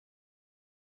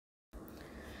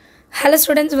Hello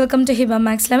students, welcome to Hiba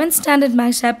Max 11th Standard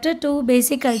Max Chapter 2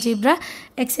 Basic Algebra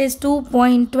Exercise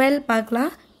 2.12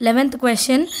 பார்க்கலாம் 11th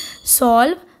question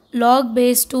Solve log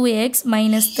base 2x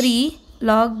minus 3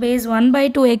 log base 1 by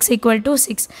 2x equal to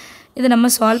 6 இது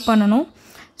நம்ம solve பண்ணணும்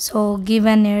so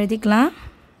given எழுதிக்கலாம்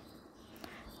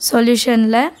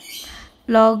solutionல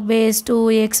log base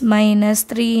 2x minus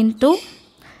 3 into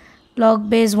log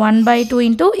base 1 by 2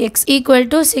 into x equal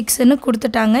to 6 னு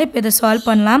கொடுத்துட்டாங்க இப்போ இதை solve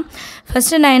பண்ணலாம்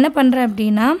ஃபர்ஸ்ட் நான் என்ன பண்ணுறேன்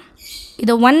அப்படின்னா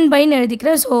இதை 1 by னு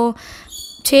எழுதிக்கிறேன் so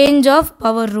change of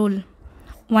power rule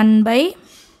 1 by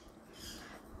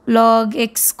log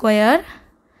x square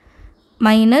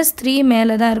minus 3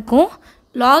 மேலே தான் இருக்கும்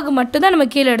log மட்டும் தான் நம்ம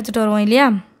கீழே எடுத்துகிட்டு வருவோம் இல்லையா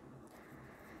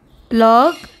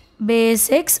log base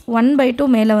x 1 by 2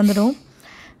 மேலே வந்துடும்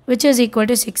which is equal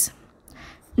to 6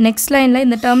 next லைனில்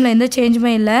இந்த டேர்மில் எந்த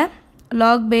சேஞ்சுமே இல்லை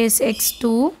log base x2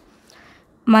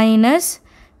 minus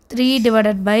 3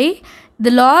 divided by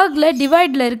the logல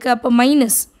divideல இருக்கு அப்போ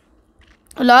minus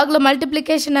logல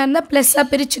multiplication இருந்தால் ப்ளஸ்ஸாக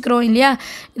பிரிச்சுக்கிறோம் இல்லையா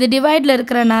இது divideல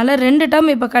இருக்கிறனால ரெண்டு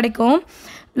டேர்ம் இப்போ கிடைக்கும்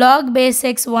log base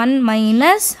x1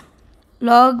 minus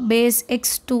log base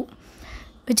x2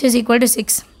 which is equal to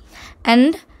 6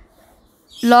 and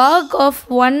log of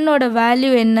 1 ஓட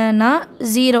வேல்யூ என்னன்னா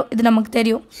 0 இது நமக்கு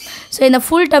தெரியும் ஸோ இந்த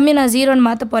ஃபுல் டேர்மை நான் 0 னு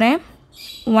மாற்ற போகிறேன்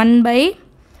 1 by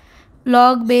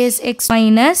log base x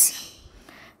minus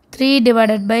 3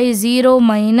 divided by 0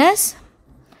 minus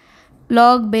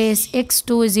log base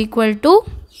x2 is equal to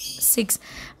 6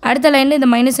 அடுத்த லைனில் இந்த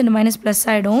மைனஸ் into மைனஸ் ப்ளஸ்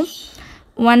ஆகிடும்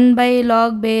 1 by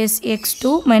log base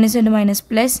x2 minus into minus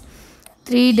plus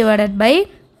 3 divided by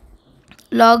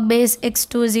log base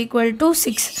x2 is equal to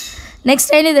 6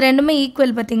 next line இது ரெண்டுமே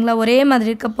equal பார்த்தீங்களா ஒரே மாதிரி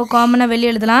இருக்கப்போ காமனாக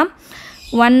வெளியே எழுதலாம்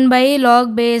 1 by log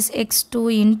base x2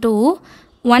 into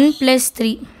 1 plus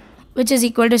 3 which is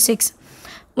equal to 6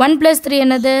 1 plus 3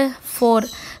 என்னது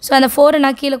 4 ஸோ அந்த 4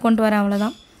 நான் கீழே கொண்டு வரேன்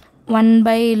அவ்வளோதான் 1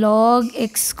 by log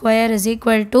x square is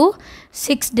equal to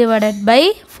 6 divided by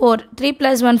 4 3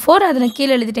 plus 1 4 அதை நான்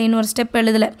கீழே எழுதிட்டேன் இன்னொரு ஸ்டெப்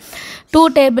எழுதலை 2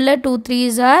 டேபிளில் 2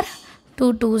 3s are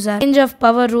 2 2s are change of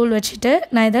power rule வச்சுட்டு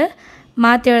நான் இதை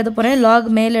மாற்றி எழுத போகிறேன் log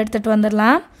மேலே எடுத்துகிட்டு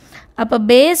வந்துடலாம் அப்போ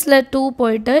பேஸில் 2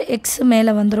 போயிட்டு x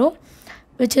மேலே வந்துடும்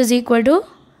which is equal to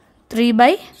 3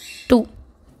 by 2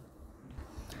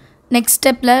 next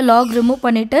ஸ்டெப்பில் log ரிமூவ்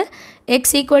பண்ணிவிட்டு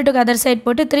x equal to other side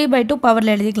போட்டு 3 by 2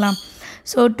 பவரில் எழுதிக்கலாம்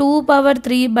so 2 power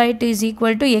 3 by 2 is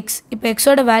equal to x இப்போ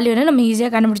எக்ஸோட வேல்யூன்னு நம்ம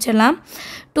ஈஸியாக கண்டுபிடிச்சிடலாம்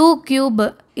 2 cube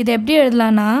இது எப்படி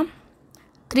எழுதலான்னா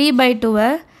 3 by 2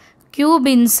 cube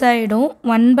இன்சைடும்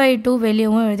 1 by 2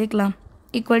 வெளியவும் எழுதிக்கலாம்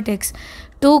equal to x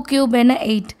 2 cube என்ன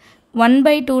 8 1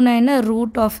 by 2 என்ன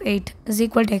root of 8 is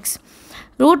equal to x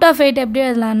root of 8 எப்படி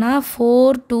எழுதலான்னா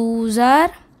 4 2s are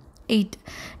 8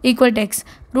 equal to x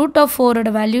root of 4 ஓட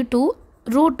வேல்யூ 2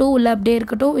 root 2 உள்ள அப்படியே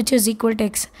இருக்கட்டும் which is equal to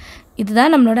x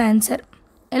இதுதான் நம்மளோட ஆன்சர்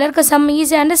எல்லாருக்கும் சம்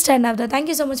ஈஸி அண்டர்ஸ்டாண்ட் ஆகுது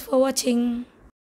தேங்க்யூ ஸோ மச் ஃபார் வாட்சிங்